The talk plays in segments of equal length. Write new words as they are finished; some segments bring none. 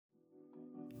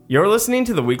You're listening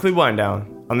to the Weekly Wind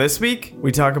Down. On this week,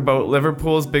 we talk about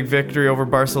Liverpool's big victory over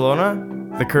Barcelona,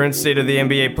 the current state of the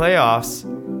NBA playoffs,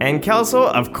 and Kelso,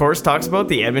 of course, talks about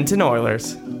the Edmonton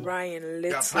Oilers. Ryan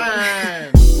Little.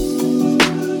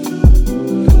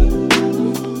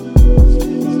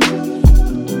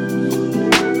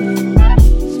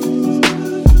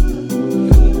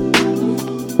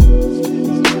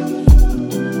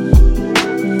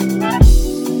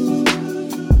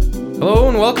 Hello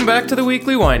and welcome back to the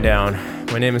Weekly Wind Down.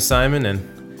 My name is Simon,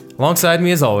 and alongside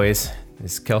me, as always,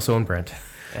 is Kelso and Brent.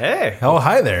 Hey. Oh,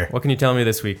 hi there. What can you tell me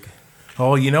this week?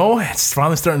 Oh, you know, it's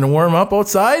finally starting to warm up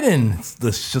outside, and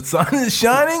the sun is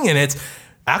shining, and it's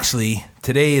actually,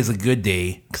 today is a good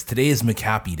day, because today is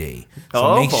McHappy Day.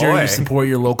 So make sure you support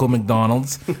your local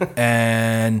McDonald's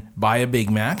and buy a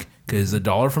Big Mac, because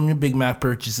 $1 from your Big Mac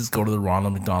purchases go to the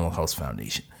Ronald McDonald House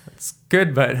Foundation. It's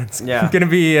good, but it's going to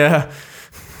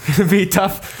be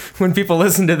tough when people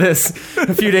listen to this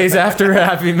a few days after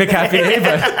McHappy Day,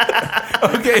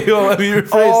 but okay, well, let me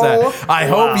rephrase that. I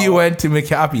hope you went to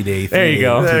McHappy Day. There you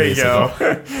go.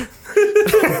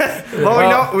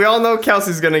 Well, we all know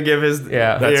Kelsey's going to give his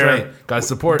that's right. Got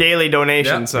support daily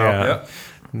donation.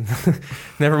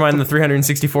 Never mind the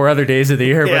 364 other days of the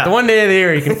year, but the one day of the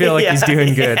year you can feel like he's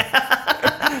doing good.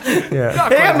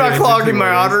 Hey, I'm not clogging my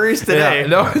arteries today.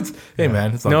 Hey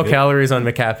man, it's no calories on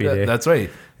McHappy Day. That's right.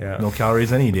 Yeah. No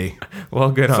calories any day. Well,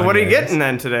 good on So what are you getting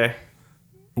then today?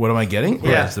 What am I getting?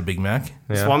 Yeah. Just a Big Mac.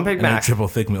 Just one Big Mac. And a triple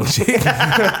thick milkshake.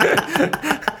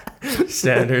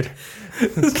 Standard.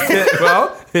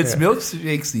 Well, it's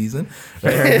milkshake season.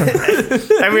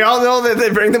 And we all know that they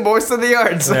bring the boys to the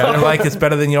yard. So. Yeah, like it's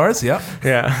better than yours. Yeah.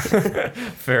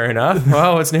 Fair enough.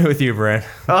 Well, what's new with you, Brent?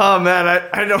 Oh man,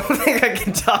 I don't think I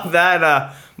can top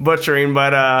that butchering,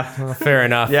 but fair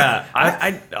enough. Yeah,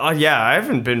 I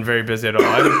haven't been very busy at all.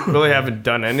 I really haven't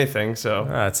done anything. So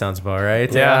that sounds about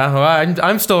right. Yeah. Well,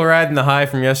 I'm still riding the high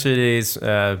from yesterday's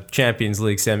Champions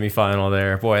League semifinal.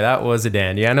 There, boy, that was a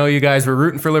dandy. I know you guys were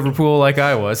rooting for Liverpool like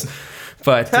I was.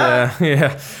 But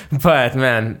but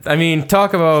man, I mean,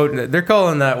 talk about, they're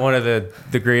calling that one of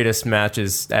the greatest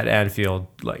matches at Anfield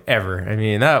like ever. I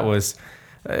mean, that was,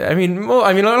 I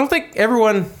don't think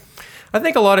I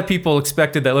think a lot of people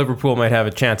expected that Liverpool might have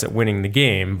a chance at winning the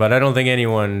game, but I don't think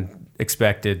anyone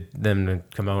expected them to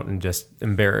come out and just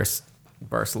embarrass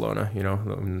Barcelona. You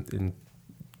know,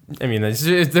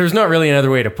 there's not really another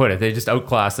way to put it. They just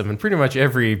outclassed them in pretty much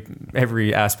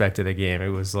every aspect of the game. It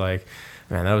was like,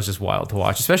 man, that was just wild to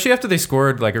watch, especially after they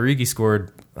scored. Like Origi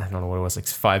scored, I don't know what it was, like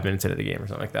 5 minutes into the game or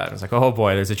something like that. And it was like, oh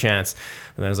boy, there's a chance.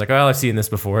 And then I was like, well, I've seen this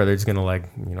before. They're just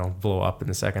gonna blow up in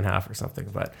the second half or something.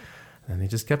 But then they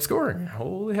just kept scoring.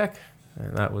 Holy heck,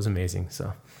 and that was amazing.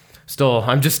 So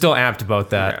I'm just still amped about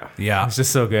that. Yeah, it's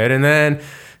just so good. And then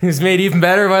it was made even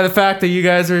better by the fact that you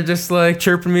guys are just like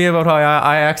chirping me about how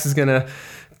Ajax is gonna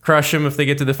crush them if they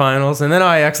get to the finals. And then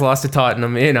Ajax lost to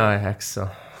Tottenham in Ajax. So.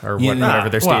 Or whatever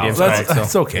their stadium's called.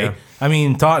 That's okay. Yeah. I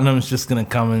mean, Tottenham's just going to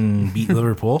come and beat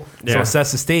Liverpool. So it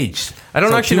sets the stage. I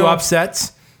don't actually know. Two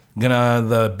upsets.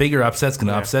 The bigger upset's going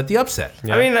to upset the upset.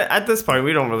 Yeah. I mean, at this point,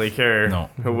 we don't really care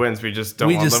who wins. We just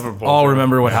don't want Liverpool. We all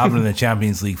remember what happened in the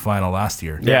Champions League final last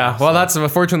year. Yeah. Well, that's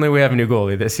unfortunately we have a new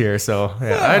goalie this year. So I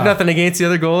had nothing against the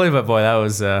other goalie, but boy, that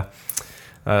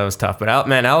was tough. But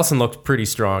Alisson looked pretty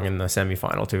strong in the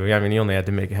semifinal too. I mean, he only had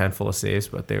to make a handful of saves,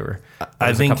 but they were.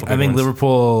 I think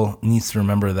Liverpool needs to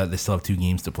remember that they still have 2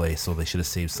 games to play, so they should have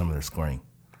saved some of their scoring.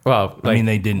 Well, they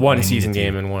didn't. One season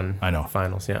game and one. I know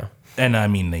finals. Yeah, and I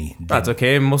mean they. That's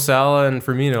okay. Mo Salah and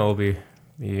Firmino will be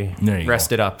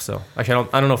rested up. So actually,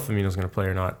 I don't know if Firmino's going to play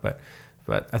or not, but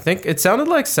I think it sounded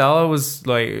like Salah was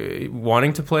like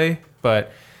wanting to play,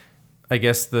 but I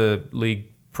guess the league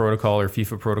protocol or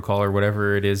FIFA protocol or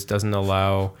whatever it is doesn't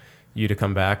allow you to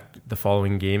come back the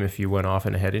following game if you went off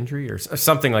in a head injury or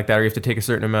something like that, or you have to take a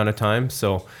certain amount of time.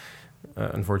 So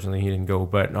unfortunately he didn't go,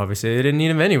 but obviously they didn't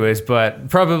need him anyways. But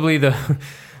probably the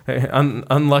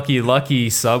lucky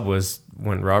sub was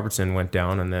when Robertson went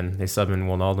down, and then they sub in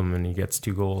Wijnaldum and he gets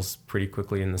 2 goals pretty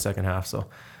quickly in the second half. So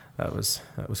that was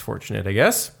fortunate, I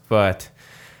guess. But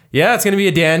yeah, it's going to be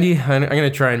a dandy. I'm going to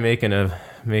try and make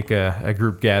a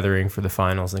group gathering for the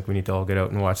finals. I think we need to all get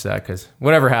out and watch that, because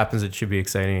whatever happens, it should be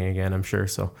exciting again, I'm sure.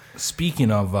 So,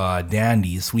 speaking of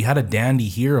dandies, we had a dandy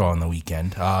here on the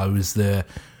weekend. It was the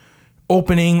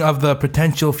opening of the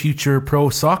potential future pro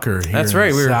soccer here in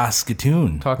Saskatoon.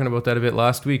 We were talking about that a bit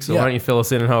last week, so why don't you fill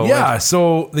us in on how it went? Yeah,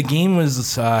 so the game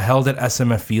was held at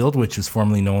SMF Field, which is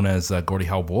formerly known as Gordie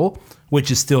Howe Bowl, which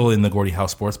is still in the Gordie Howe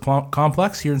Sports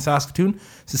Complex here in Saskatoon,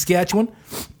 Saskatchewan.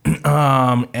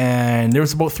 And there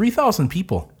was about 3,000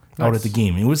 people out at the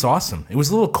game. It was awesome. It was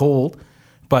a little cold,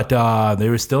 But they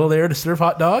were still there to serve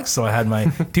hot dogs. So I had my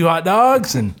 2 hot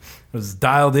dogs and was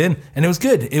dialed in. And it was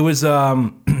good. It was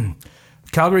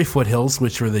Calgary Foothills,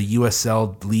 which were the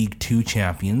USL League 2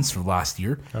 champions for last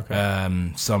year.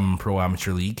 Okay. Some pro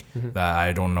amateur league that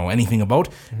I don't know anything about.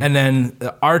 And then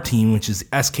our team, which is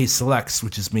SK Selects,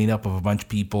 which is made up of a bunch of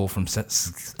people from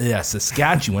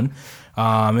Saskatchewan.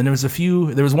 And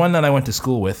there was one that I went to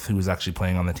school with who was actually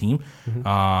playing on the team.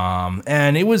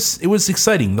 And it was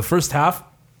exciting. The first half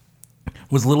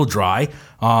was a little dry.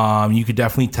 You could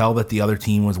definitely tell that the other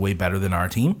team was way better than our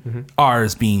team.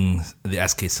 Ours being the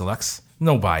SK Selects.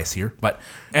 No bias here,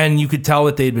 and you could tell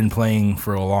that they'd been playing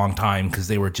for a long time because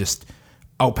they were just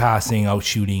outpassing,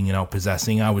 outshooting, and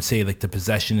outpossessing. I would say like the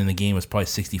possession in the game was probably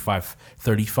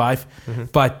 65-35.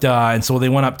 But and so they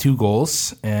went up 2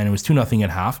 goals, and it was 2-0 at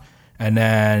half. And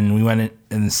then we went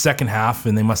in the second half,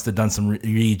 and they must have done some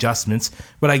readjustments.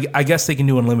 But I guess they can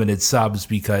do unlimited subs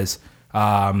because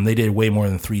they did way more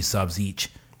than 3 subs each.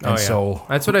 And so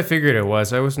that's what I figured it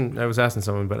was. I was asking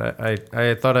someone, but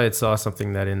I thought I saw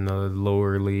something that in the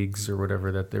lower leagues or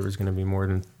whatever that there was going to be more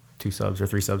than 2 subs or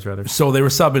 3 subs rather. So they were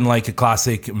subbing like a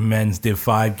classic men's Div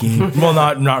 5 game. Well,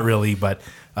 not really, but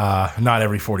not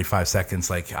every 45 seconds.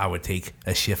 Like I would take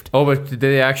a shift. Oh, but could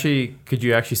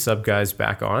you actually sub guys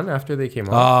back on after they came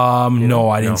on? No,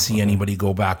 I didn't see anybody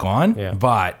go back on. Yeah.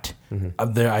 But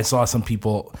I saw some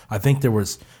people. I think there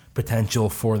was potential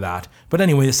for that. But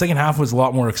anyway, the second half was a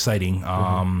lot more exciting.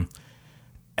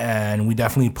 And we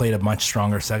definitely played a much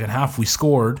stronger second half. We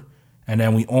scored, and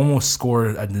then we almost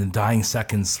scored in the dying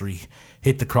seconds. We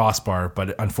hit the crossbar,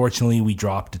 but unfortunately we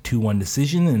dropped a 2-1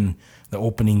 decision in the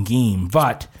opening game.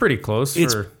 But pretty close for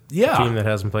a team that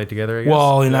hasn't played together, I guess.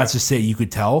 Well, and that's just it. You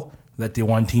could tell that the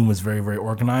one team was very, very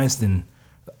organized, and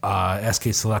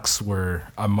SK Selects were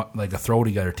like a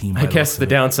throw-together team. I guess the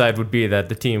downside would be that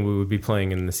the team we would be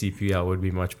playing in the CPL would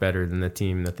be much better than the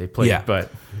team that they played. Yeah.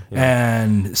 But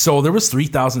And so there was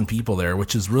 3,000 people there,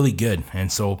 which is really good,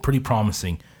 and so pretty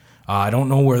promising. I don't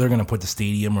know where they're going to put the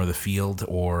stadium or the field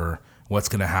or what's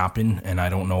going to happen, and I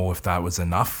don't know if that was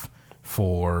enough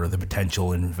for the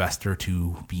potential investor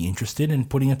to be interested in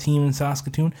putting a team in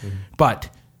Saskatoon. But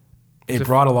it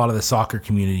brought a lot of the soccer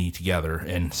community together,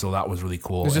 and so that was really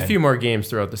cool. There's a few more games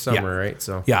throughout the summer, right?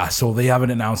 So they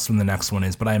haven't announced when the next one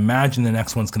is, but I imagine the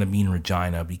next one's going to be in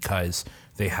Regina because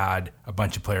they had a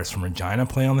bunch of players from Regina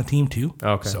play on the team too.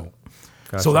 Okay. So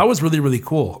that was really, really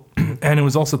cool. And it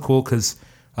was also cool because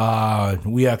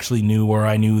we actually knew, or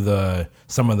I knew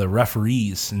some of the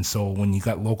referees, and so when you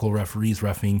got local referees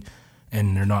reffing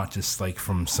and they're not just like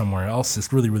from somewhere else,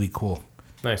 it's really, really cool.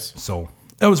 Nice. So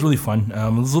that was really fun.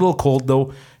 It was a little cold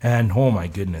though, and oh my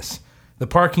goodness. The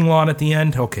parking lot at the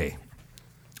end, okay.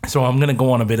 So I'm going to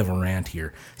go on a bit of a rant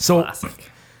here. So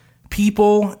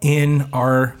people in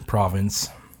our province,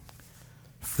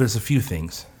 there's a few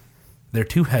things. They're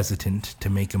too hesitant to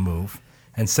make a move.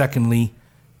 And secondly,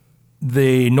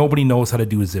 nobody knows how to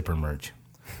do a zipper merge.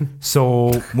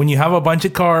 So when you have a bunch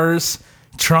of cars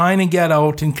trying to get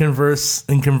out and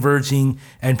converging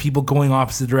and people going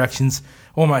opposite directions,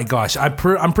 oh my gosh, I'm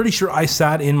pretty sure I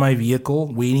sat in my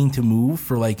vehicle waiting to move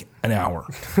for like an hour,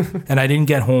 and I didn't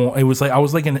get home. It was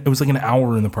like an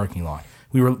hour in the parking lot.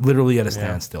 We were literally at a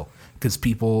standstill because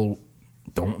people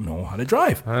don't know how to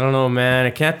drive. I don't know, man.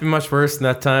 It can't be much worse than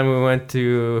that time we went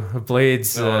to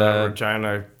Blades,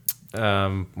 Regina,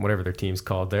 whatever their team's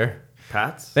called there.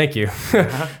 Pats? Thank you.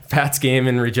 Pats game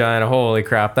in Regina. Holy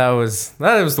crap. That was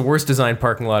the worst designed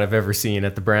parking lot I've ever seen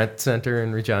at the Brandt Center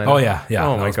in Regina. Oh yeah.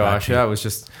 Oh my gosh. That was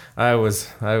just it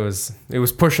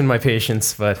was pushing my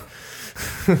patience, but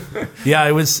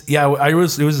it was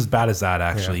as bad as that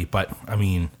actually. Yeah. But I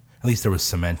mean, at least there was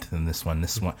cement in this one.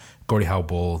 Gordie Howe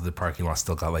Bowl, the parking lot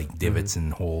still got like divots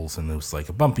and holes, and it was like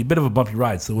a bit of a bumpy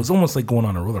ride. So it was almost like going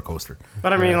on a roller coaster.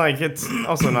 But I mean, like it's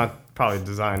also not probably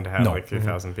designed to have like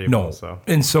 3,000 people. No. So.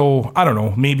 And so I don't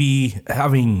know. Maybe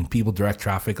having people direct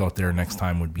traffic out there next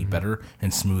time would be better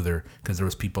and smoother because there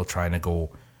was people trying to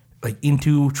go like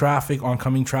into traffic,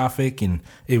 oncoming traffic, and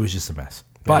it was just a mess.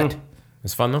 But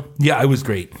it's fun though. Yeah, it was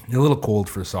great. A little cold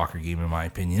for a soccer game in my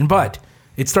opinion, but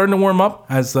it's starting to warm up,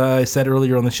 as I said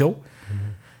earlier on the show.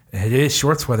 It is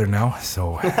shorts weather now,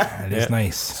 so it is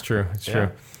nice. It's true. It's true.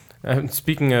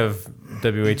 Speaking of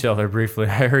WHL there briefly,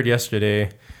 I heard yesterday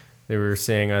they were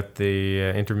saying at the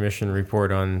intermission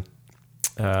report on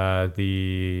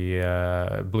the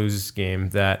Blues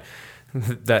game that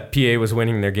PA was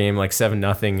winning their game like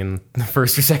 7-0 in the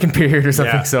first or second period or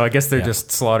something. Yeah. So I guess they're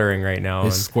just slaughtering right now.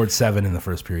 They scored 7 in the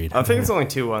first period. I think it's only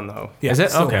 2-1 though. Yeah, is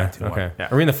it? Okay. Okay. Yeah.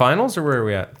 Are we in the finals or where are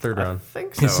we at? Third round? I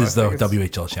think so. This is the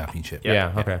WHL championship.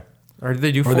 Yeah. Okay. Or do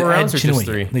they do 4 rounds or just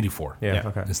 3? They do 4. Yeah.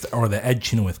 Okay. Or the Ed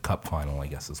Chenoweth Cup final, I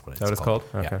guess is what it's called.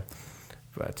 Okay. Yeah.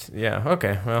 But yeah,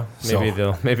 okay. Well, So,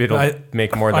 maybe it'll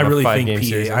make more than a 5-game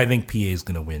series. I think PA is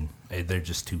going to win. They're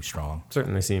just too strong.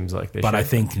 Certainly seems like they But should. I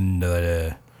think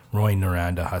the Roy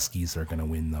Noranda Huskies are going to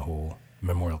win the whole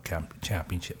Memorial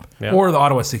Championship. Yeah. Or the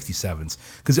Ottawa 67s.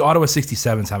 Because the Ottawa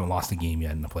 67s haven't lost a game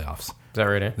yet in the playoffs. Is that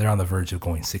right? Eh? They're on the verge of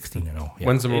going 16-0. Yeah.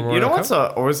 When's the Memorial You know Cup? what's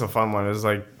always a fun one is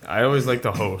like I always like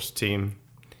the host team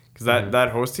because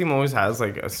that host team always has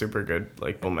like a super good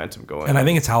like momentum going. And I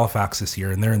think it's Halifax this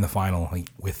year, and they're in the final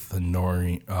with the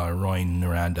Roy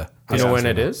Noranda. Do you know when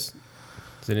it is?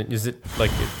 Is it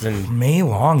like it's in May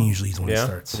long usually is when it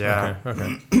starts. Yeah.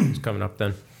 Okay. It's coming up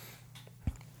then.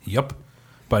 Yep.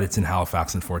 But it's in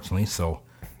Halifax, unfortunately, so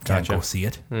can't Gotcha. go see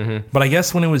it. Mm-hmm. But I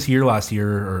guess when it was here last year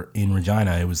or in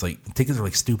Regina, it was like tickets are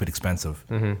like stupid expensive.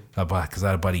 Because I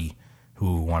had a buddy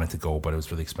who wanted to go, but it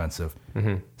was really expensive.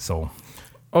 So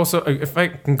Also, if I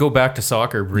can go back to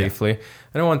soccer briefly,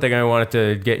 I know one thing I wanted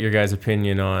to get your guys'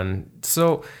 opinion on.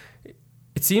 So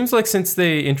it seems like since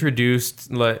they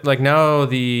introduced like now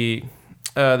the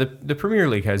Premier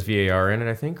League has VAR in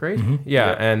it, I think, right?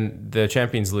 Yeah, and the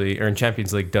Champions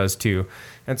League does too.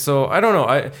 And so I don't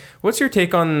know. What's your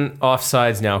take on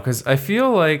offsides now? Because I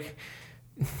feel like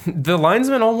the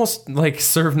linesmen almost like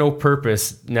serve no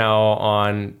purpose now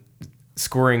on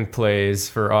scoring plays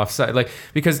for offside, like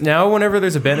because now whenever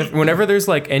there's a benefit, whenever there's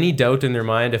like any doubt in their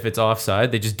mind if it's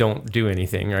offside, they just don't do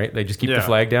anything, right? They just keep the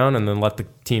flag down and then let the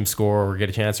team score or get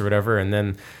a chance or whatever, and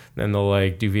then they'll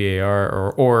like do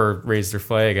VAR or raise their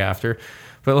flag after.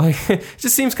 But like it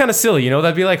just seems kind of silly, you know?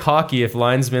 That'd be like hockey if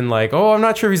linesmen like, oh, I'm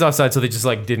not sure if he's offside, so they just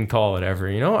like didn't call it ever,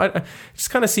 you know? It just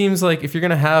kind of seems like if you're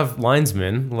gonna have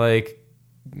linesmen, like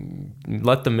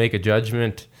let them make a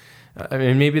judgment. I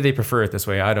mean, maybe they prefer it this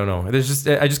way. I don't know. I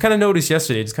just kind of noticed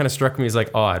yesterday. It just kind of struck me as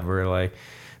like odd, where like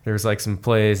there's like some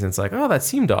plays and it's like, oh, that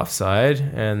seemed offside,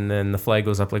 and then the flag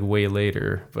goes up like way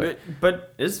later.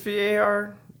 But is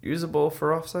VAR usable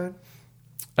for offside?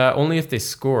 Only if they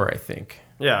score, I think.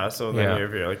 Yeah. So then you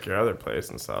have your other plays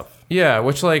and stuff. Yeah,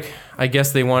 which like I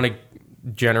guess they want to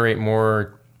generate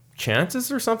more chances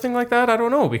or something like that. I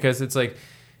don't know, because it's like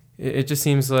it just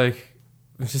seems like.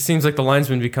 It just seems like the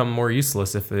linesmen become more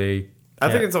useless if they.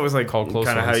 I think it's always like call close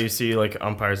kind of how ones. you see like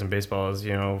umpires in baseball is,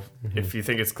 you know, if you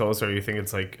think it's close or you think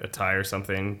it's like a tie or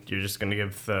something, you're just going to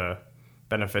give the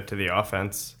benefit to the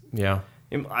offense. Yeah.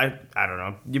 I don't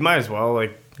know. You might as well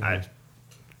like I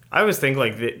always think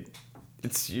like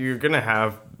you're going to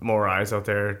have more eyes out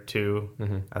there too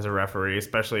as a referee,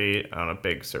 especially on a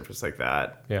big surface like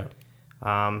that. Yeah.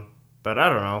 But I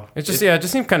don't know. It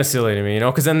just seemed kind of silly to me, you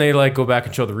know, because then they like go back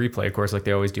and show the replay, of course, like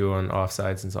they always do on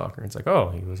offsides in soccer. It's like, oh,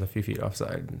 he was a few feet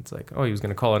offside. And it's like, oh, he was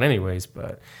going to call it anyways.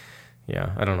 But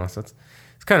yeah, I don't know. So it's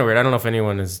kind of weird. I don't know if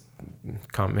anyone has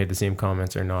made the same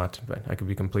comments or not, but I could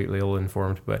be completely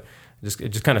ill-informed. But it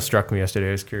just kind of struck me yesterday.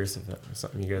 I was curious if that was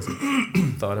something you guys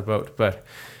thought about. But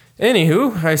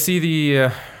anywho, I see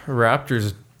the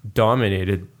Raptors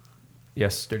dominated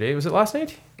yesterday. Was it last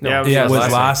night? No, Yeah, it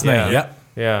was last night. Yeah. Yep.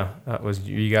 Yeah, was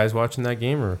you guys watching that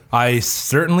game or? I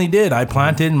certainly did. I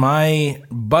planted my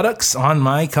buttocks on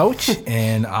my couch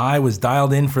and I was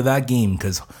dialed in for that game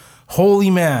because, holy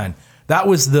man, that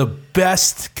was the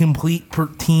best complete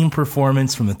team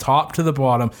performance from the top to the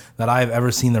bottom that I've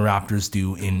ever seen the Raptors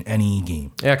do in any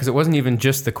game. Yeah, because it wasn't even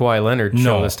just the Kawhi Leonard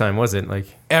show this time, was it? Like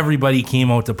everybody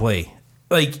came out to play.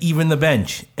 Like even the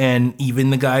bench and even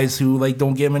the guys who like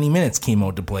don't get many minutes came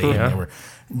out to play. Yeah. And they were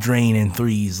draining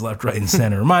threes left, right, and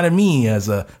center. Reminded me as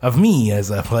a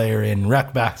player in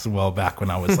rec basketball back when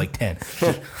I was like 10.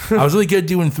 I was really good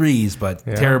doing threes, but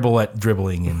terrible at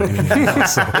dribbling and doing anything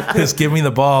else. So just give me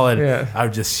the ball and I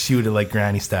would just shoot it like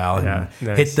granny style and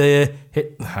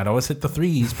I'd always hit the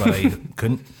threes, but I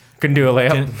couldn't do a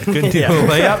layup. Couldn't do a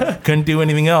layup. Couldn't do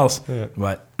anything else. Yeah.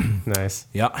 But nice.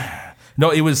 Yeah.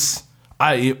 No, it was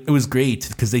great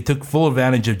because they took full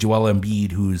advantage of Joel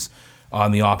Embiid, who's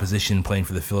on the opposition playing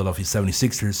for the Philadelphia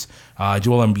 76ers.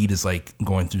 Joel Embiid is like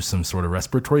going through some sort of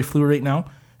respiratory flu right now,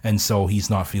 and so he's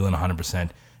not feeling 100%.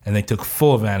 And they took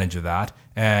full advantage of that.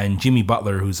 And Jimmy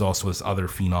Butler, who's also this other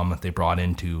phenom that they brought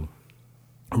in to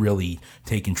really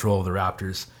take control of the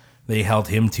Raptors, they held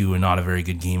him to a not a very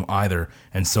good game either.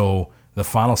 And so the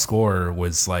final score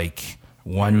was like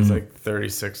one. It was like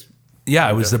 36. Yeah,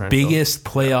 it was the biggest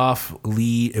playoff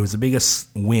lead. It was the biggest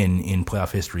win in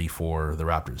playoff history for the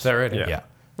Raptors. Is that right? Yeah.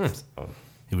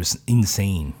 It was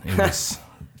insane. It was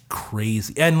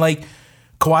crazy. And like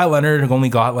Kawhi Leonard only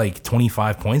got like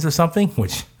 25 points or something,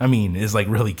 which I mean is like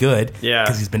really good. Yeah,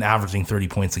 because he's been averaging 30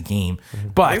 points a game.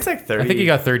 But I think it's like 30. I think he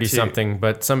got 30 something,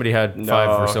 but somebody had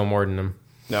 5 or so more than him.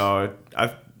 No,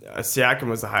 Siakam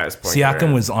was the highest point.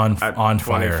 Siakam was on 25,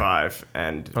 fire,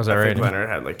 and was that I think right? Leonard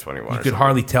had like 21. You could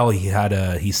hardly tell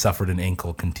he suffered an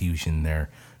ankle contusion there.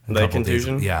 Leg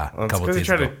contusion? Yeah, well, a couple because he days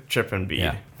tried ago. to trip and beat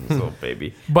his little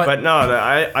baby. But no,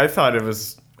 I thought it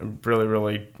was a really,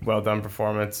 really well done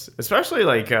performance. Especially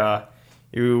like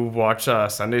you watch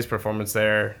Sunday's performance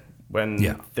there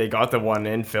when they got the one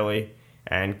in Philly,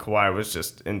 and Kawhi was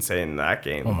just insane in that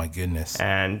game. Oh my goodness!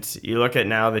 And you look at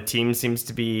now, the team seems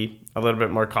to be a little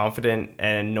bit more confident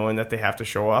and knowing that they have to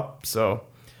show up. So.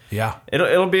 Yeah,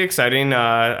 it'll be exciting.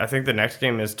 I think the next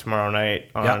game is tomorrow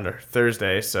night on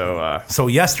Thursday. So so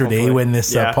yesterday when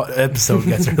this episode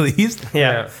gets released,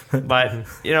 but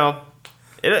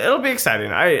it'll be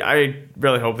exciting. I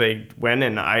really hope they win,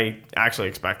 and I actually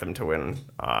expect them to win.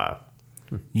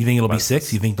 You think it'll be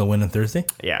 6? You think they'll win on Thursday?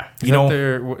 Yeah.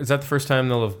 Is that the first time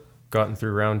they'll have gotten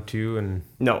through round 2? And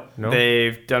no,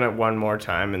 they've done it one more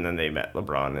time, and then they met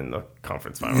LeBron in the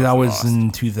conference finals. That was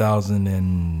in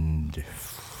 2015,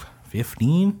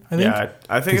 I think. Yeah,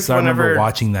 I think it's I whenever remember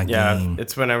watching that game.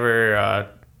 It's whenever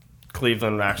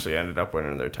Cleveland actually ended up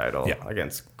winning their title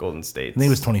against Golden State. I think it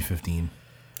was 2015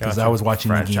 because I was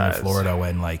watching the game in Florida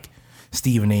when like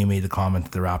Stephen A. made the comment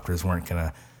that the Raptors weren't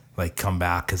gonna like come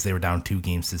back because they were down 2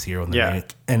 games to 0, and then they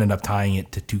ended up tying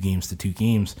it to 2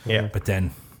 games. Yeah, but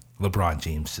then LeBron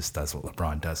James just does what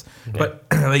LeBron does. Yeah. But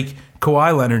like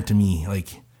Kawhi Leonard to me,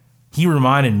 like. He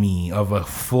reminded me of a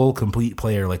full, complete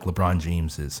player like LeBron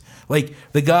James is. Like,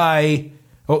 the guy...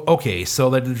 okay, so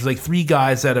there's like 3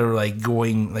 guys that are like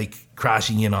going, like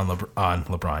crashing in on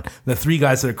LeBron. The 3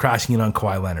 guys that are crashing in on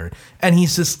Kawhi Leonard. And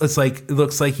he's just... it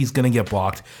looks like he's going to get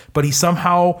blocked. But he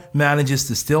somehow manages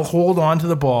to still hold on to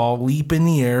the ball, leap in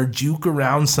the air, juke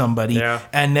around somebody. Yeah.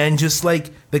 And then just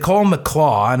like... They call him the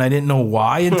Claw, and I didn't know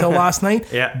why until last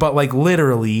night. Yeah. But like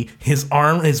literally, his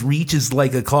reach is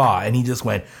like a claw, and he just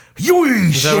went... Is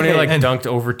that when he like dunked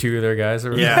over 2 of their guys?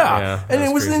 Or yeah. And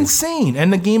it was insane.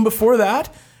 And the game before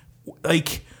that,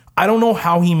 like, I don't know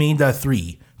how he made that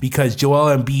 3 because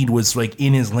Joel Embiid was like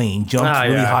in his lane, jumped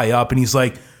really high up, and he's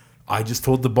like, I just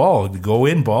told the ball to go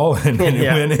in, ball, and then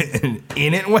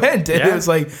in it went. And it was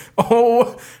like,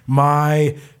 oh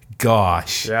my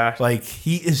gosh. Yeah. Like,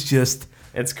 he is just...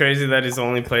 It's crazy that he's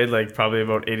only played like probably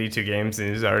about 82 games, and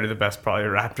he's already the best probably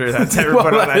Raptor that's ever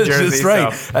put on that jersey. Just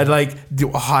right. So. And like,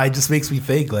 it just makes me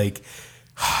think like,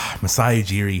 Masai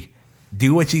Ujiri,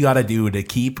 do what you got to do to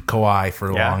keep Kawhi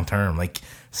for long term. Like,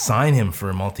 sign him for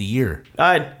a multi-year.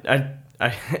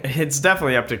 It's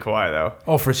definitely up to Kawhi though.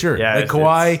 Oh, for sure. Yeah, like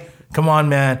Kawhi, come on,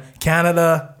 man.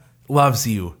 Canada loves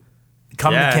you.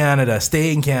 Come to Canada.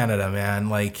 Stay in Canada, man.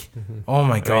 Like, oh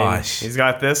my gosh. He's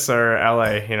got this or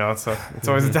LA, so it's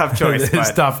always a tough choice.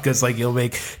 It's tough because like he'll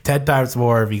make 10 times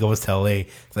more if he goes to LA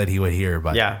than he would here.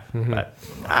 But but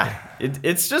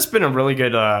it's just been a really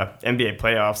good NBA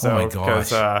playoff. Oh my gosh.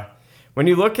 Because when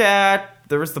you look at,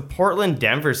 there was the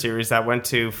Portland-Denver series that went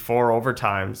to 4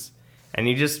 overtimes, and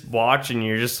you're just watching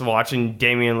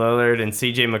Damian Lillard and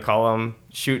CJ McCollum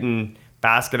shooting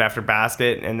basket after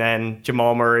basket, and then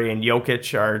Jamal Murray and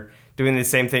Jokic are doing the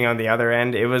same thing on the other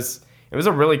end. It was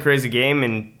a really crazy game,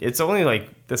 and it's only like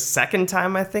the second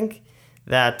time I think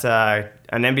that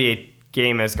an NBA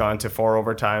game has gone to 4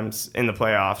 overtimes in the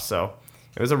playoffs. So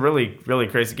it was a really, really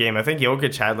crazy game. I think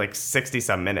Jokic had like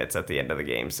 60-some minutes at the end of the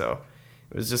game, so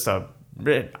it was just I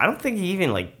don't think he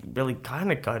even like really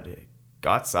kind of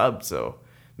got subbed, so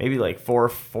maybe like 4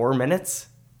 minutes.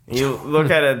 You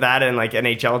look at that in like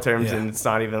NHL terms, and it's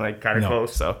not even like kind of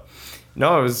close. So,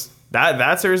 no, it was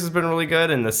that series has been really good,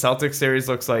 and the Celtics series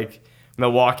looks like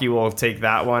Milwaukee will take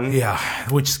that one. Yeah,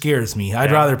 which scares me.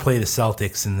 I'd rather play the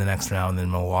Celtics in the next round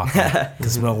than Milwaukee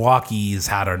because Milwaukee's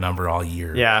had our number all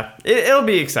year. Yeah, it'll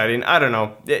be exciting. I don't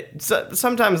know.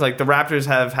 Sometimes like the Raptors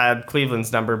have had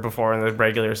Cleveland's number before in the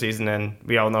regular season, and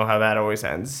we all know how that always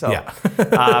ends. So,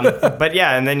 but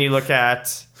yeah, and then you look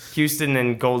at Houston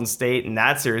and Golden State, and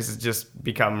that series has just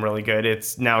become really good.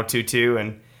 It's now 2-2,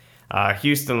 and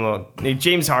Houston,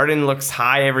 James Harden looks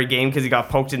high every game because he got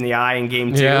poked in the eye in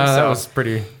game 2. Yeah, so, that was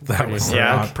pretty. That was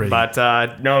not pretty.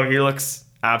 But no, he looks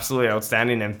absolutely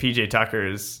outstanding. And PJ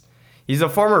Tucker he's a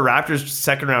former Raptors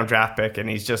second-round draft pick, and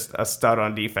he's just a stud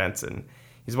on defense. And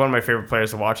he's one of my favorite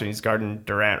players to watch, and he's guarding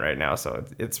Durant right now. So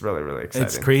it's really, really exciting.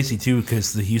 It's crazy, too,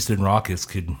 because the Houston Rockets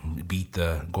could beat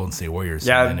the Golden State Warriors,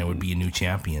 and it would be a new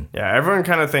champion. Yeah, everyone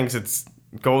kind of thinks it's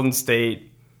Golden State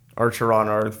or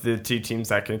Toronto are the 2 teams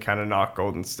that can kind of knock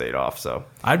Golden State off. So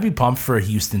I'd be pumped for a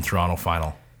Houston-Toronto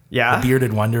final. Yeah. The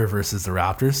Bearded Wonder versus the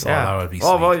Raptors. Yeah. Oh, that would be sweet.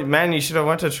 Oh, well, man, you should have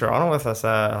went to Toronto with us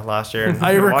last year.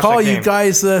 I recall you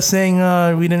guys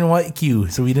saying we didn't like you,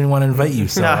 so we didn't want to invite you.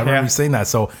 So I remember you saying that.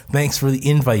 So thanks for the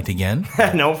invite again.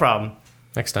 No problem.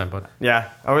 Next time, bud. Yeah,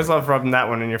 I always love rubbing that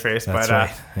one in your face. That's but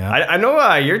right. Yeah. I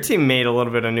know your team made a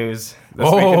little bit of news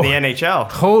this week in the NHL.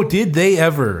 Oh, did they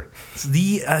ever?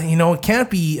 It can't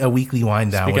be a weekly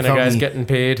wind down. Speaking of guys getting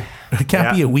paid. It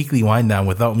can't be a weekly wind down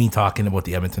without me talking about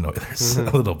the Edmonton Oilers a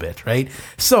little bit, right?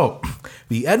 So,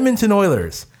 the Edmonton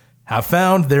Oilers have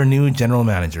found their new general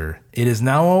manager. It is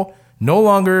now no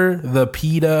longer the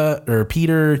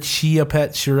Peter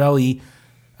Chiapet-Chiarelli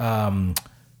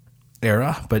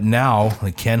era, but now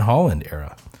the Ken Holland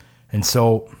era. And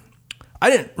so,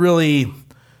 I didn't really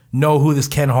know who this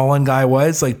Ken Holland guy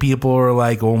was. Like, people were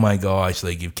like, oh my gosh,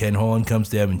 like if Ken Holland comes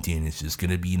to Edmonton, it's just going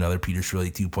to be another Peter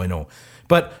Chiarelli 2.0.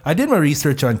 But I did my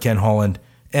research on Ken Holland,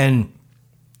 and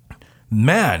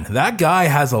man, that guy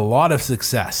has a lot of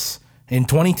success. In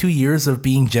 22 years of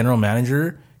being general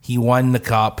manager, he won the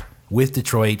cup with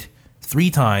Detroit 3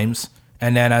 times,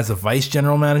 and then as a vice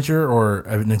general manager or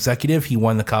an executive, he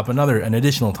won the cup an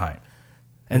additional time.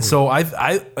 And so I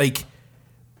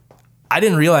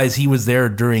didn't realize he was there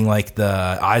during like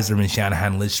the Yzerman,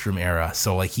 Shanahan, Lidstrom era.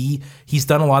 So like he's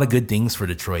done a lot of good things for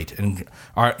Detroit, and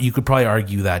you could probably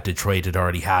argue that Detroit had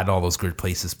already had all those good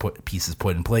pieces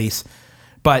put in place.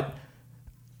 But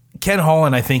Ken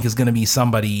Holland, I think, is going to be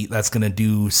somebody that's going to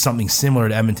do something similar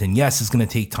to Edmonton. Yes, it's going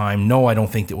to take time. No, I don't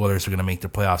think the Oilers are going to make the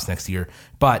playoffs next year.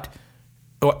 But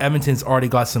Edmonton's already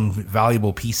got some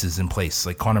valuable pieces in place,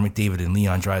 like Connor McDavid and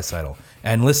Leon Draisaitl.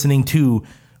 And listening to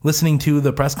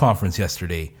the press conference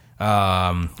yesterday,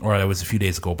 or it was a few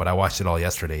days ago, but I watched it all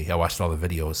yesterday. I watched all the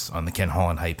videos on the Ken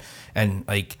Holland hype, and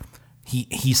like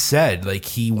he said, like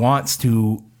he wants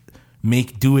to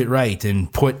do it right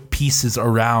and put pieces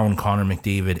around Connor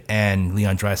McDavid and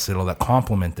Leon Draisaitl that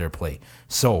complement their play.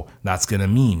 So that's going to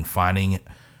mean finding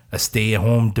a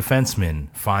stay-at-home defenseman,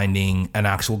 finding an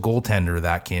actual goaltender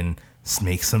that can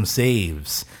make some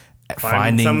saves,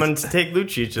 finding someone to take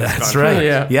Lucic's That's contract. right.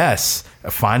 Yeah. Yes,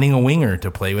 finding a winger to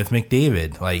play with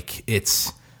McDavid. Like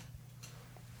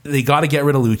they got to get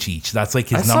rid of Lucic. That's like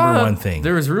his number one thing.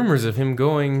 There was rumors of him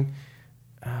going.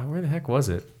 Where the heck was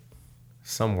it?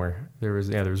 Somewhere there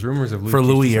was rumors of Lucic for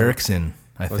Louis Eriksson.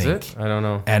 I was think. it? I don't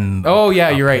know. And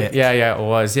you're right. Yeah, it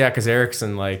was. Yeah, because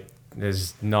Eriksson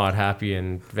is not happy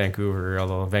in Vancouver,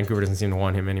 although Vancouver doesn't seem to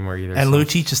want him anymore either. And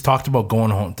Lucic just talked about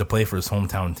going home to play for his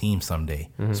hometown team someday.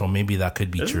 Mm-hmm. So maybe that could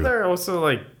be Isn't true. there also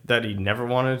like that he never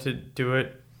wanted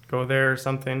to go there or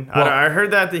something? Well, I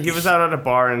heard that he was out at a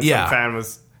bar and some fan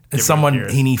was. And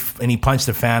he punched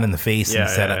a fan in the face and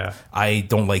said, "I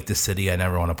don't like this city. I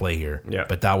never want to play here." Yeah.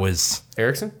 But that was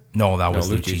Eriksson. No, that was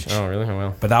Lucic. Oh, really? Oh,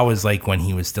 well. But that was like when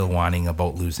he was still whining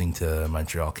about losing to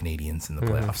Montreal Canadiens in the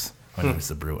playoffs when he was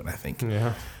the Bruin, I think.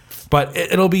 Yeah. But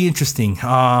it'll be interesting.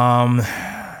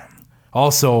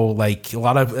 Also, like a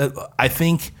lot of, I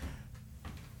think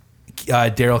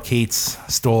Daryl Cates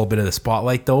stole a bit of the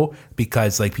spotlight though,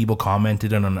 because like people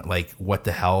commented on like what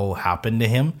the hell happened to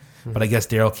him. But I guess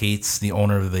Daryl Cates, the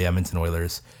owner of the Edmonton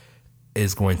Oilers,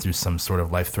 is going through some sort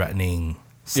of life-threatening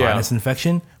sinus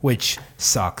infection, which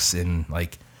sucks. And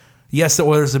like, yes, the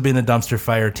Oilers have been a dumpster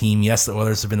fire team. Yes, the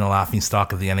Oilers have been the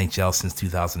laughingstock of the NHL since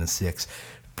 2006.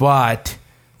 But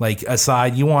like,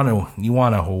 aside, you want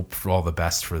to hope for all the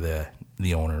best for the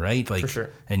owner, right? Like, for sure.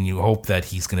 And you hope that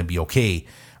he's going to be okay.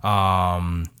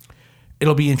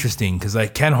 It'll be interesting because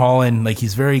like Ken Holland, like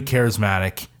he's very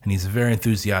charismatic and he's a very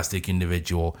enthusiastic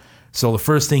individual. So the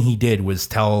first thing he did was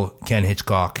tell Ken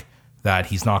Hitchcock that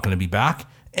he's not going to be back.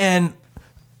 And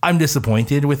I'm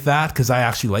disappointed with that because I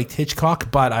actually liked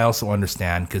Hitchcock, but I also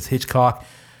understand because Hitchcock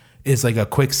is like a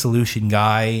quick solution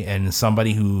guy and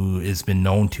somebody who has been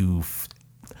known to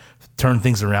turn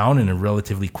things around in a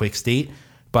relatively quick state.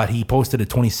 But he posted a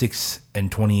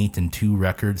 26-28-2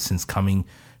 record since coming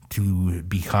to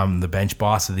become the bench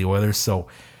boss of the Oilers. So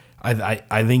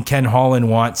I think Ken Holland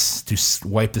wants to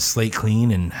wipe the slate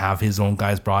clean and have his own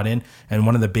guys brought in. And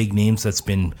one of the big names that's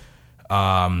been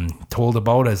told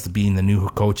about as being the new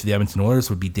coach of the Edmonton Oilers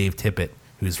would be Dave Tippett,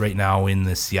 who's right now in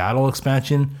the Seattle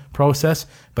expansion process.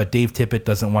 But Dave Tippett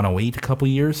doesn't want to wait a couple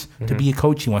years to be a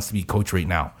coach. He wants to be a coach right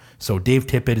now. So Dave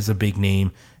Tippett is a big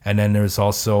name. And then there's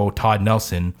also Todd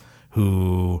Nelson,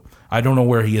 who I don't know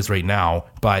where he is right now,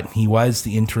 but he was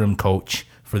the interim coach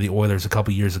for the Oilers a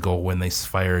couple years ago when they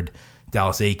fired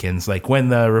Dallas Eakins. Like when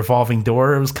the revolving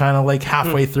door was kind of like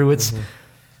halfway through its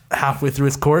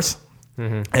course.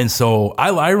 Mm-hmm. And so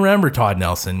I remember Todd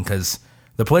Nelson because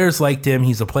the players liked him.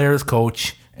 He's a player's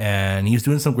coach and he was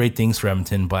doing some great things for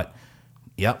Edmonton. But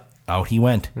yep, out he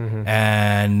went.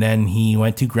 And then he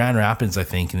went to Grand Rapids, I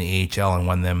think, in the AHL and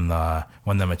won them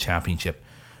a championship.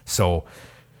 So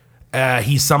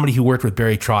he's somebody who worked with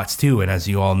Barry Trotz too. And as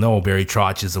you all know, Barry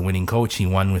Trotz is a winning coach. He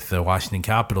won with the Washington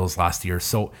Capitals last year.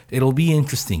 So it'll be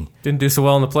interesting. Didn't do so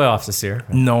well in the playoffs this year.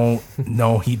 No,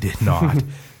 he did not.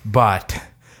 But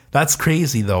that's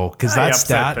crazy though, because that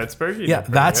stat, Pittsburgh.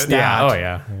 That stat. Yeah. Oh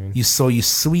yeah. You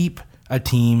sweep a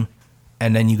team,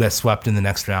 and then you got swept in the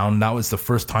next round. That was the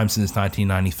first time since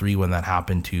 1993 when that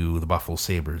happened to the Buffalo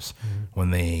Sabres,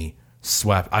 when they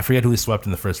swept. I forget who they swept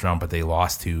in the first round, but they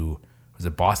lost to, was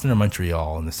it Boston or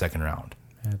Montreal in the second round?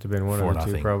 It had to have been one of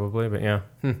the two probably, but yeah.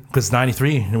 Because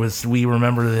 93, we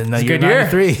remember in that year, good year.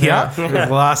 93. Yeah. It was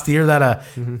the last year that a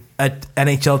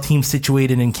NHL team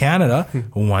situated in Canada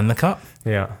won the cup.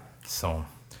 Yeah. So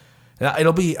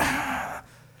it'll be,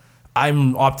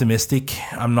 I'm optimistic.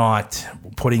 I'm not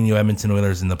putting the Edmonton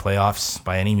Oilers in the playoffs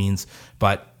by any means,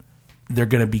 but they're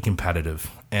going to be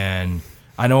competitive. And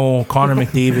I know Connor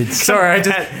McDavid's... Sorry,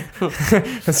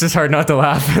 it's just hard not to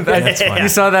laugh at that. That's fine. You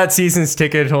saw that season's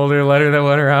ticket holder letter that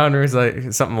went around where it's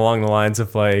like something along the lines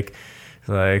of like,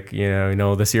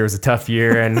 this year was a tough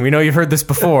year, and we know you've heard this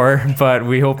before, but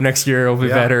we hope next year will be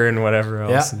better and whatever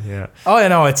else. Yeah. Oh, I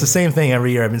know. It's the same thing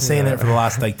every year. I've been saying it for the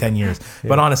last 10 years.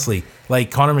 But honestly,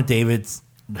 Connor McDavid's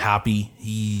happy.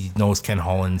 He knows Ken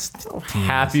Holland's team.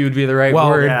 Happy would be the right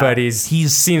word, but he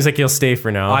seems like he'll stay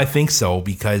for now. I think so,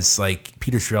 because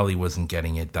Peter Chiarelli wasn't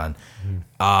getting it done.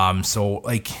 So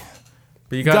but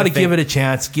you got to give it a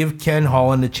chance. Give Ken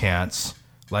Holland a chance.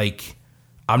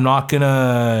 I'm not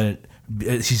gonna.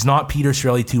 He's not Peter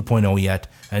Chiarelli 2.0 yet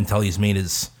until he's made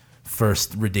his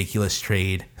first ridiculous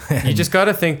trade. You just got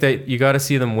to think that you got to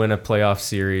see them win a playoff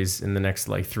series in the next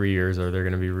 3 years, or they're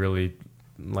going to be really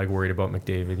worried about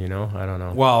McDavid. I don't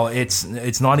know. Well,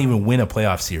 it's not even win a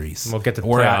playoff series. We'll get to the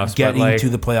or playoffs. Get into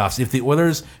the playoffs. If the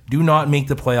Oilers do not make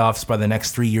the playoffs by the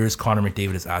next 3 years, Connor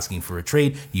McDavid is asking for a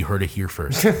trade. You heard it here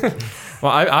first.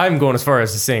 Well, I'm going as far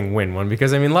as to saying win one,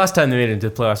 because last time they made it into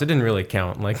the playoffs, it didn't really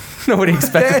count. Nobody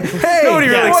expected. Nobody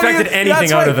really expected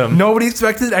anything out of them. Nobody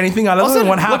expected anything out of them.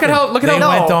 What happened? Look at how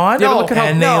they went on. Yeah, look at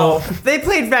how they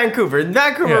played Vancouver.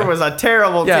 Vancouver was a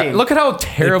terrible team. Look at how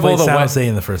terrible they played the San West. Jose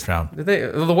in the first round.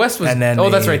 The West was. And then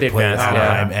that's right. They advanced.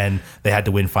 And they had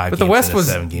to win 5 games. But the West was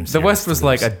 7 games. The West was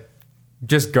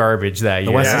just garbage that year.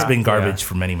 The West has been garbage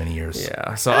for many, many years.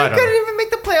 Yeah, so I couldn't even make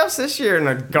the playoffs this year in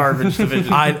a garbage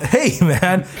division. Hey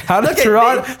man, how did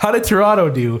Toronto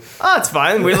do? Oh, it's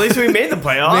fine. At least we made the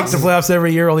playoffs. Make the playoffs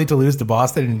every year, only to lose to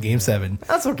Boston in Game 7.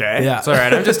 That's okay. Yeah, it's all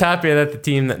right. I'm just happy that the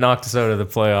team that knocked us out of the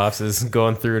playoffs is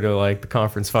going through to the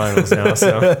conference finals now.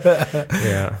 So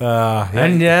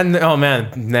and oh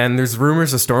man, there's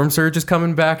rumors of storm surge is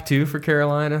coming back too for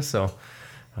Carolina. So.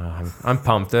 I'm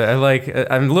pumped. I'm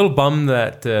a little bummed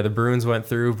that the Bruins went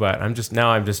through, but I'm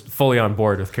just fully on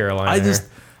board with Carolina.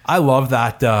 I love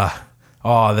that. The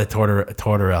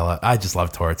Tortorella. I just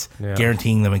love Torts. Yeah.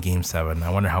 Guaranteeing them a Game 7.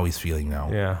 I wonder how he's feeling now.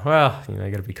 Yeah. Well, you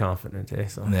got to be confident, eh?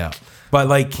 So. Yeah. But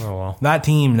that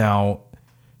team now,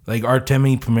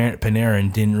 Artemi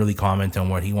Panarin didn't really comment on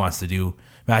what he wants to do.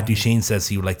 Matt Duchene says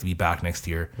he would like to be back next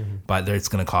year, but it's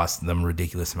going to cost them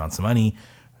ridiculous amounts of money.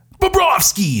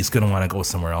 Bobrovsky is going to want to go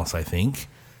somewhere else, I think.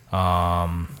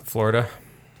 Florida.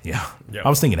 Yeah. Yep. I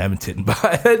was thinking Edmonton, but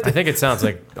I think it sounds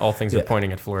like all things are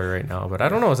pointing at Florida right now. But I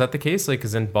don't know. Is that the case?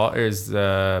 Is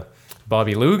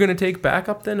Bobby Lou going to take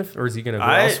backup then, or is he going to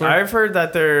go elsewhere? I've heard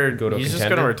that he's just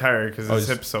going to retire because his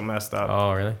hip's so messed up.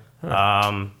 Oh, really?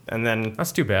 Huh. And then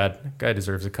that's too bad. Guy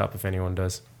deserves a cup if anyone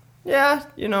does. Yeah,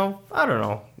 I don't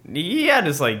know. He had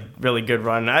his really good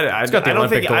run. I don't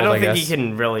think he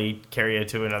can really carry it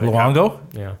to another. Luongo?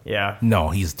 Yeah. No,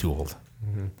 he's too old.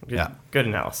 Good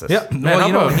analysis. Yeah.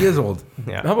 He is old.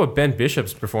 Yeah. How about Ben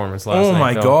Bishop's performance last night? Oh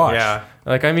my gosh.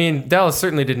 Yeah. Dallas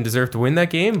certainly didn't deserve to win that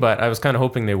game, but I was kind of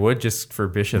hoping they would just for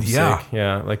Bishop's sake.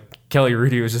 Yeah. Kelly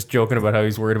Rudy was just joking about how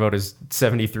he's worried about his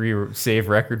 73 save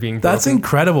record being broken. That's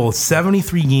incredible.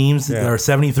 73 games or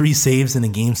 73 saves in a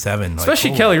Game 7.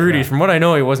 Especially Kelly Rudy. From what I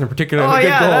know, he wasn't a particularly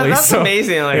good goalie. That's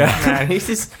amazing. Man, he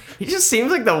just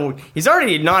seems like he's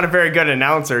already not a very good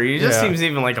announcer. He just seems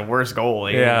even like a worse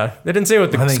goalie. Yeah. They didn't say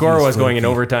what the score was going in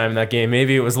overtime in that game.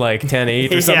 Maybe it was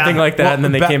 10-8 or something like that, and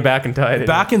then they came back and tied it.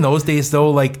 Back in those days,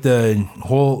 though, the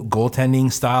whole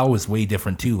goaltending style was way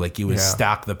different, too. It was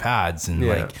stack the pads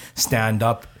and stand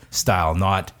up style,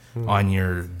 not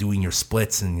on doing your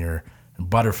splits and your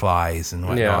butterflies and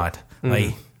whatnot.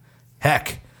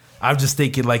 Heck, I'm just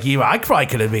thinking I probably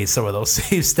could have made some of those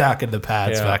saves stacking the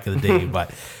pads back in the day.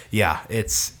 But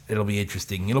it'll be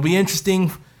interesting.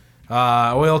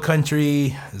 Oil Country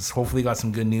has hopefully got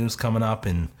some good news coming up,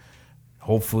 and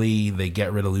Hopefully they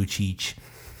get rid of Lucic.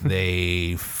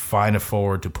 They find a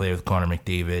forward to play with Connor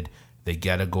McDavid. They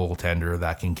get a goaltender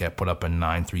that can put up a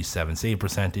 .937 save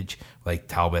percentage like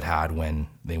Talbot had when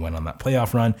they went on that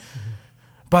playoff run. Mm-hmm.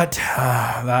 But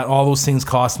that all those things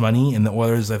cost money, and the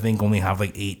Oilers, I think, only have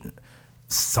like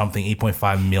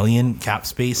 8.5 million cap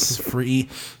space free.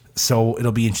 So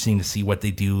it'll be interesting to see what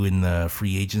they do in the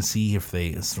free agency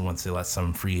once they let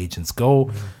some free agents go.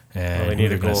 Mm-hmm. And they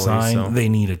need a goalie. Sign, so. They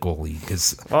need a goalie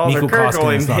because their current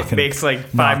goalie makes like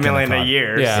 $5 million a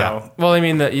year. Yeah. So. Well, I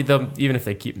mean, even if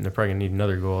they keep him, they're probably gonna need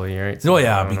another goalie, right? So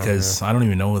because I don't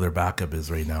even know who their backup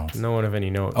is right now. No one of any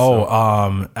notes.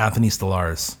 Anthony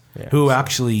Stolarz, who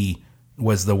actually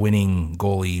was the winning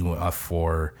goalie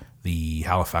for the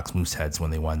Halifax Mooseheads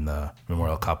when they won the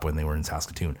Memorial Cup when they were in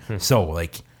Saskatoon. So,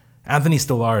 like, Anthony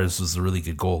Stolarz was a really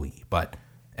good goalie, but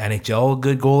NHL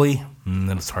good goalie,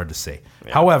 that's hard to say.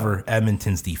 Yeah. However,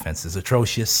 Edmonton's defense is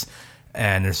atrocious,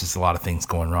 and there's just a lot of things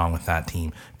going wrong with that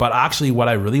team. But actually, what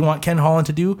I really want Ken Holland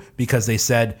to do, because they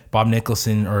said Bob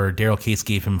Nicholson or Daryl Cates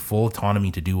gave him full autonomy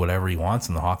to do whatever he wants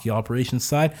on the hockey operations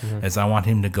side, is I want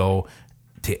him to go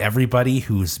to everybody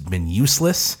who's been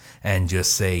useless and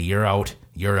just say, you're out,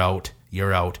 you're out,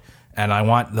 you're out. And I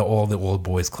want all the old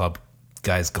boys club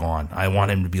guys gone. I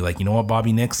want him to be like, you know what,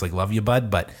 Bobby Nix, like, love you,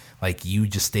 bud, but like, you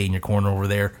just stay in your corner over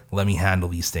there. Let me handle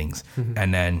these things.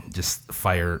 And then just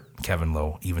fire Kevin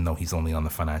Lowe, even though he's only on the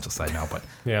financial side now. But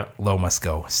Lowe must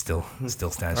go. Still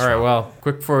stands All strong. right, well,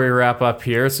 quick before we wrap up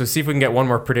here. So see if we can get one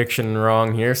more prediction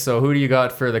wrong here. So who do you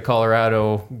got for the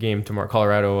Colorado game tomorrow?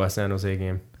 Colorado San Jose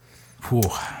game. Whew.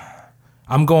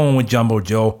 I'm going with Jumbo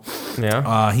Joe.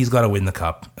 Yeah. He's got to win the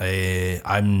cup.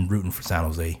 I'm rooting for San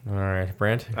Jose. All right,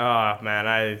 Brent. Oh man,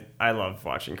 I love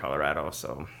watching Colorado,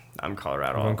 so I'm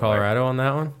Colorado. I'm Colorado on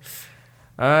that one.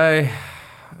 I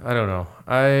don't know.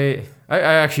 I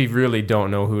actually really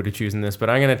don't know who to choose in this, but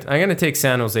I'm gonna take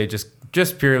San Jose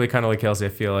just purely kind of like Kelsey. I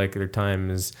feel like their time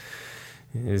is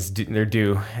they're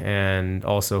due, and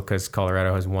also because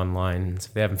Colorado has one line. So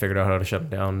if they haven't figured out how to shut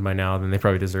them down by now, then they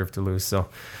probably deserve to lose. So.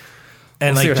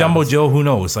 And like Jumbo Joe, who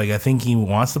knows? Like, I think he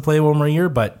wants to play one more year,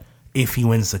 but if he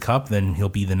wins the cup, then he'll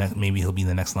be the next. Maybe he'll be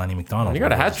the next Lanny McDonald. You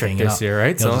got a hat trick this year,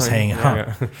 right? He'll just hang out.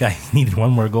 Yeah, he needed one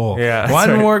more goal. Yeah,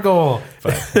 one more goal.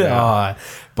 But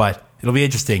it'll be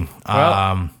interesting.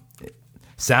 Well,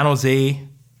 San Jose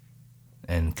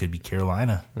and could be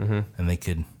Carolina, and they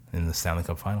could in the Stanley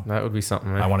Cup final. That would be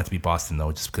something, right? I want it to be Boston,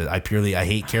 though, just because I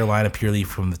hate Carolina purely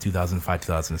from the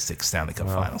 2005-2006 Stanley Cup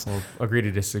finals. We'll agree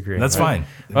to disagree. That's fine.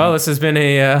 Well, this has been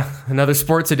another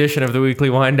sports edition of the Weekly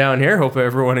Wind Down here. Hope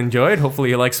everyone enjoyed. Hopefully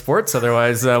you like sports.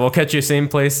 Otherwise, we'll catch you same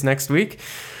place next week.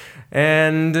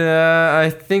 And I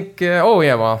think,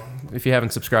 if you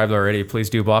haven't subscribed already, please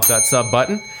do bop that sub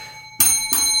button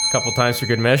a couple times for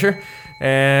good measure.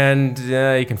 And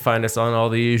you can find us on all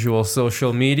the usual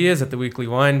social medias at the Weekly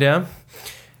Wind Down.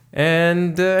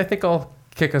 And I think I'll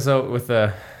kick us out with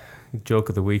a joke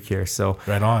of the week here. So,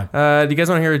 right on. Do you guys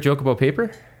want to hear a joke about paper?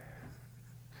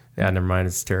 Yeah, never mind.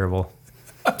 It's terrible.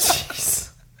 That's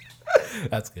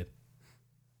good.